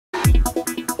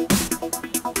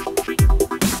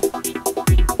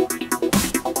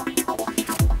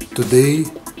Today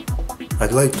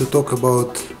I'd like to talk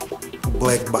about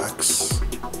black box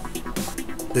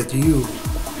that you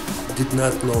did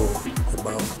not know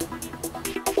about.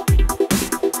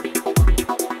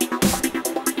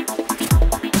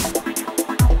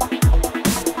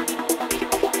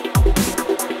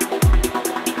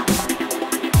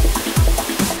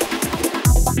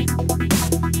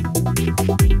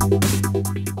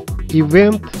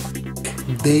 Event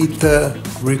Data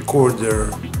Recorder,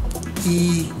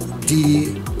 EDR.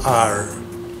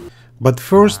 But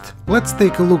first, let's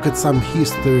take a look at some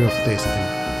history of testing.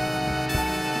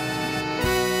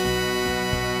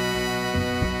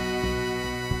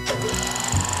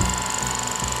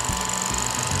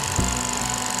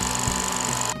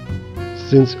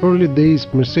 Since early days,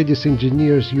 Mercedes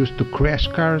engineers used to crash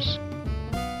cars,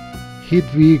 hit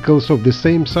vehicles of the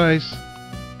same size,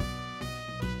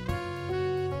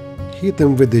 hit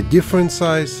them with a different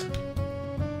size,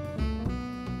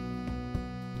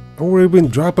 or even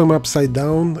drop them upside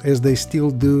down as they still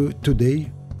do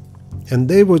today. And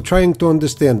they were trying to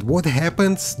understand what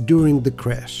happens during the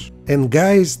crash. And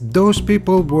guys, those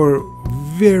people were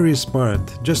very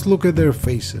smart. Just look at their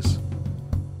faces.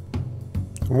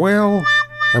 Well,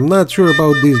 I'm not sure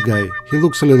about this guy. He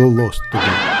looks a little lost to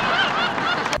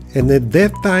me. And at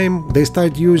that time, they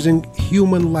started using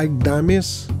human-like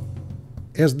dummies,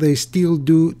 as they still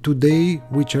do today,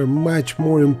 which are much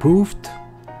more improved.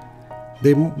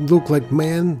 They look like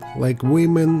men, like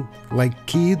women, like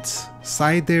kids,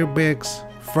 side airbags,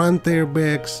 front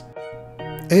airbags,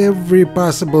 every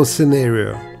possible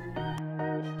scenario.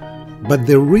 But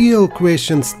the real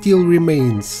question still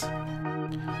remains: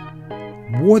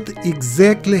 what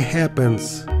exactly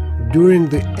happens during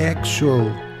the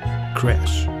actual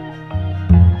crash?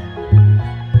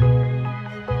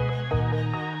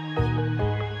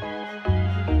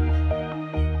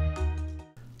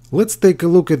 Let's take a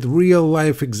look at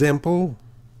real-life example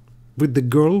with the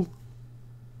girl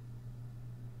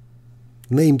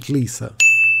named Lisa.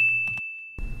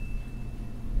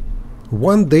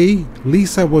 One day,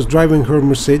 Lisa was driving her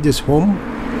Mercedes home,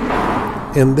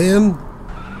 and then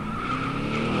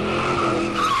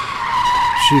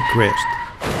she crashed.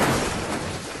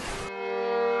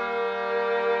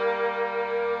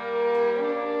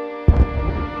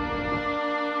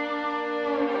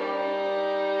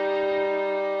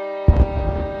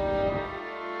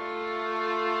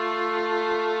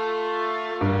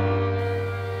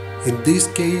 In this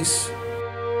case,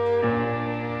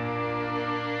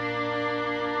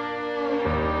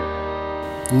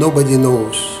 nobody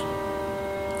knows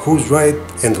who's right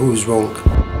and who's wrong.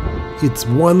 It's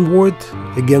one word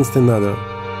against another.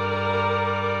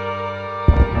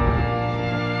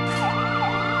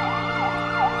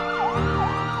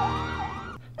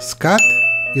 Scott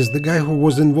is the guy who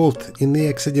was involved in the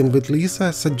accident with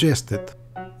Lisa, suggested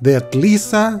that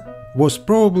Lisa was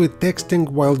probably texting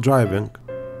while driving,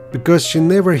 because she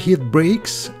never hit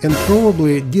brakes and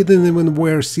probably didn't even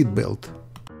wear a seatbelt.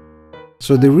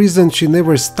 So the reason she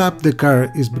never stopped the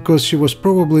car is because she was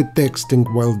probably texting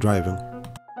while driving.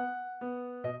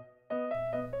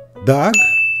 Doug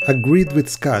agreed with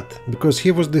Scott because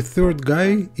he was the third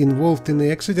guy involved in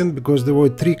the accident, because there were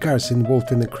 3 cars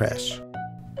involved in the crash.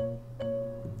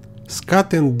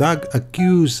 Scott and Doug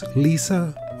accuse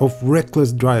Lisa of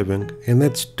reckless driving, and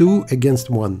that's 2 against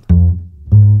 1.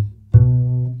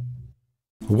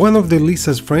 One of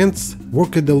Lisa's friends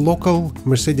worked at the local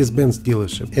Mercedes-Benz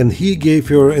dealership, and he gave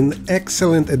her an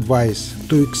excellent advice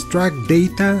to extract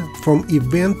data from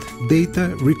Event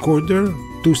Data Recorder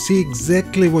to see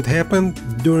exactly what happened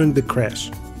during the crash.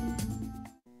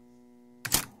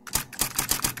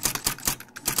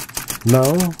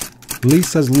 Now,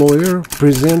 Lisa's lawyer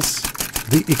presents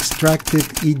the extracted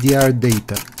EDR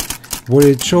data, where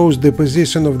it shows the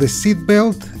position of the seat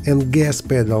belt and gas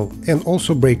pedal, and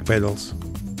also brake pedals.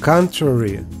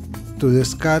 Contrary to the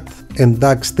Scott and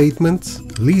Doug statements,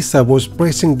 Lisa was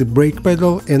pressing the brake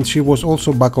pedal and she was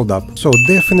also buckled up, so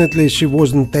definitely she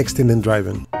wasn't texting and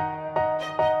driving.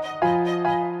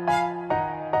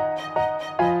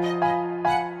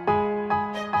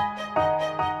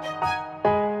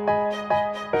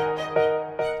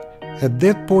 At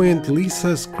that point,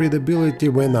 Lisa's credibility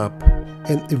went up,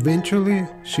 and eventually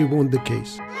she won the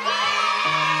case.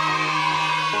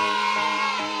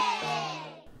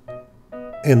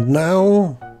 And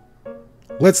now,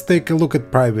 let's take a look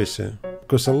at privacy,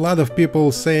 because a lot of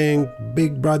people saying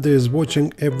Big Brother is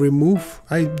watching every move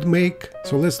I make,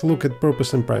 so let's look at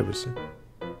purpose and privacy.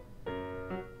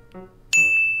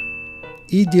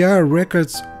 EDR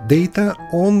records data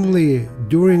only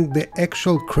during the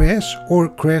actual crash or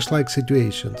crash-like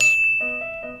situations.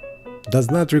 does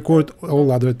not record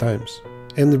all other times,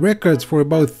 and records for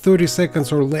about 30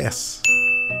 seconds or less.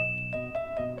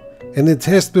 And it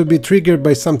has to be triggered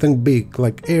by something big,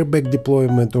 like airbag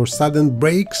deployment or sudden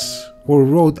brakes or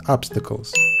road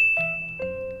obstacles.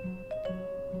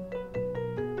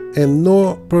 And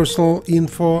no personal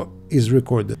info is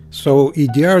recorded. So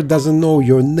EDR doesn't know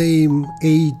your name,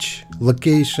 age,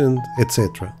 location,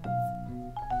 etc.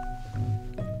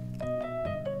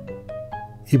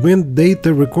 Event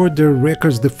Data Recorder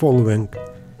records the following: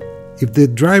 if the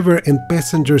driver and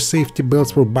passenger safety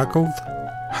belts were buckled,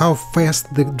 how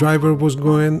fast the driver was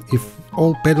going, if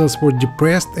all pedals were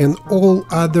depressed, and all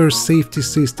other safety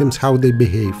systems, how they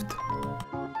behaved.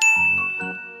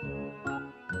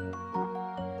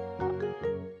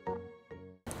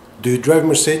 Do you drive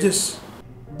Mercedes?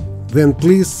 Then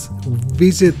please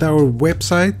visit our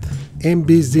website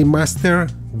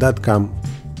mbzmaster.com,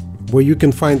 where you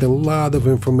can find a lot of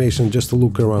information just to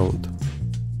look around.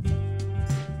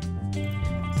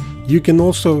 You can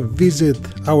also visit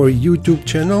our YouTube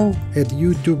channel at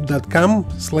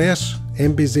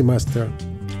youtube.com/mbzmaster.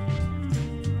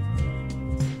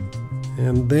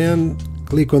 And then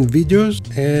click on videos,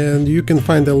 and you can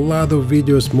find a lot of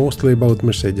videos mostly about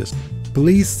Mercedes.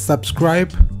 Please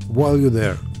subscribe while you're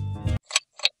there.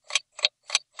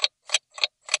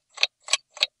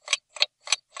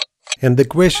 And the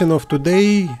question of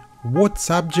today: what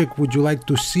subject would you like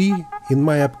to see in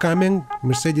my upcoming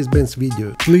Mercedes-Benz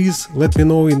video? Please let me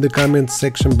know in the comments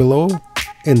section below.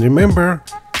 And remember,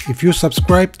 if you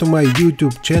subscribe to my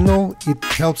YouTube channel, it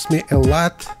helps me a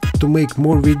lot to make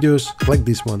more videos like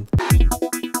this one.